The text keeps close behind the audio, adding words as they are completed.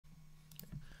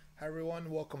Hi everyone,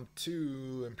 welcome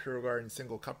to Imperial Garden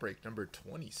Single Cup Break number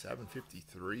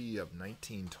 2753 of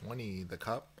 1920. The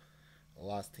Cup. The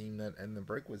last team that ended the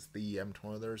break was the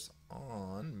Edmonton Oilers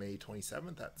on May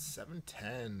 27th at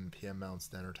 7:10 p.m. Mountain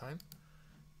Standard Time.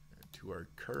 To our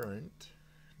current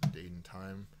date and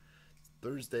time,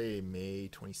 Thursday,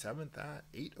 May 27th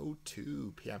at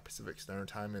 8:02 p.m. Pacific Standard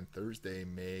Time, and Thursday,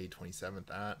 May 27th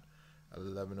at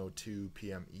 11:02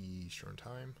 p.m. Eastern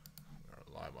Time. We are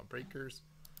live on Breakers.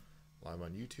 Live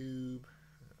on YouTube,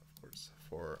 of course,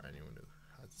 for anyone who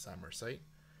has a Summer site.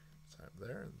 Sign up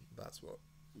there. That's what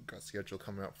we've got scheduled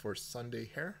coming up for Sunday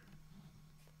here.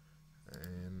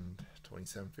 And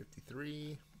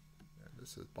 2753. And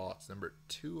this is box number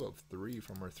 2 of 3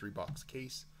 from our 3-box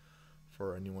case.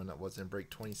 For anyone that was in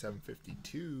break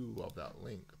 2752 of that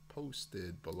link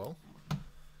posted below.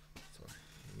 So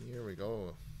here we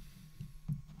go.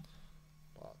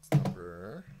 Box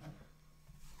number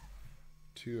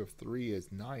 2 of 3 is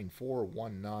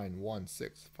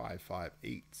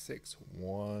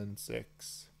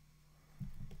 941916558616.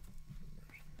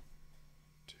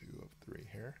 2 of 3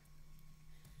 here.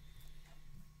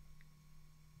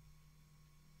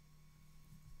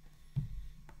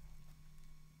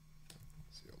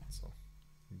 Sealed. So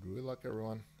good luck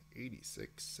everyone.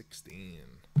 8616.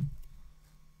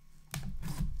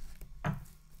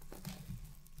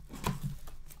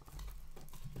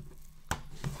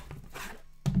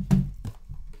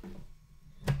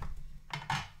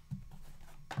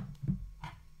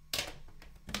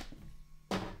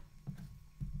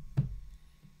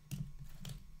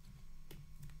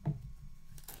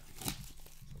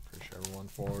 Everyone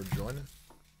for joining.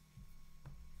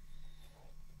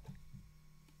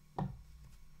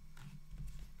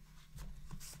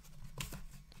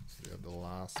 So we have the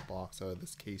last box out of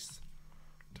this case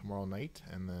tomorrow night,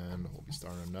 and then we'll be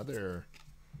starting another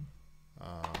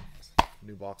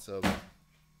new box of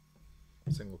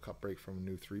single cup break from a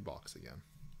new 3-box again.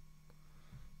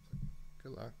 So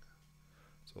good luck.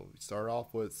 So we start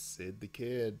off with Sid the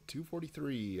Kid,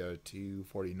 243 out of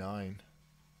 249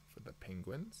 for the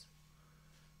Penguins.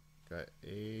 Got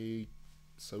a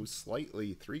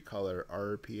slightly 3-color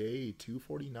RPA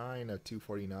 249 of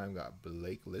 249. Got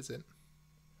Blake Lizzett,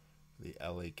 the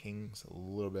LA Kings. A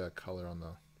little bit of color on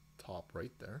the top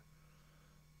right there.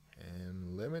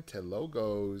 And limited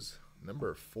logos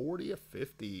number 40 of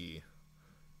 50.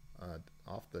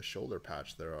 Off the shoulder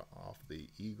patch there, off the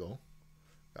eagle.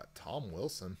 Got Tom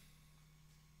Wilson.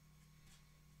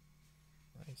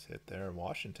 Nice hit there,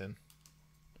 Washington.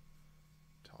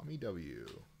 Tommy W.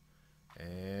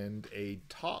 And a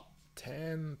top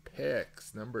 10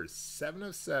 picks, number 7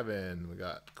 of 7. We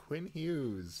got Quinn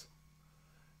Hughes.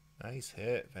 Nice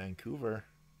hit, Vancouver.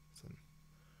 Some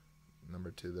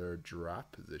number 2 their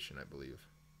draft position, I believe.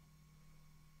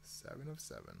 7 of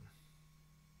 7.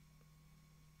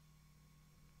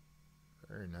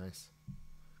 Very nice.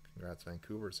 Congrats,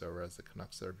 Vancouver. So as the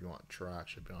Canucks there, if you want track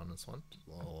shipping on this one,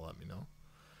 well, let me know.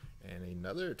 And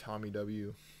another Tommy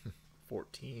W.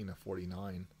 14 of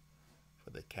 49. For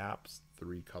the Caps,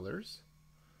 3 colors.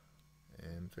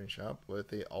 And finish up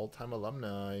with a all-time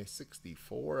alumni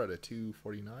 64 out of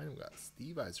 249. We got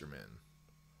Steve Yzerman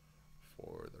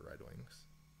for the Red Wings.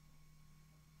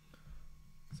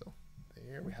 So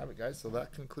there we have it, guys. So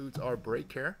that concludes our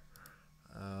break here.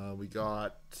 We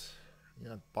got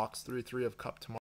box 3 of Cup tomorrow.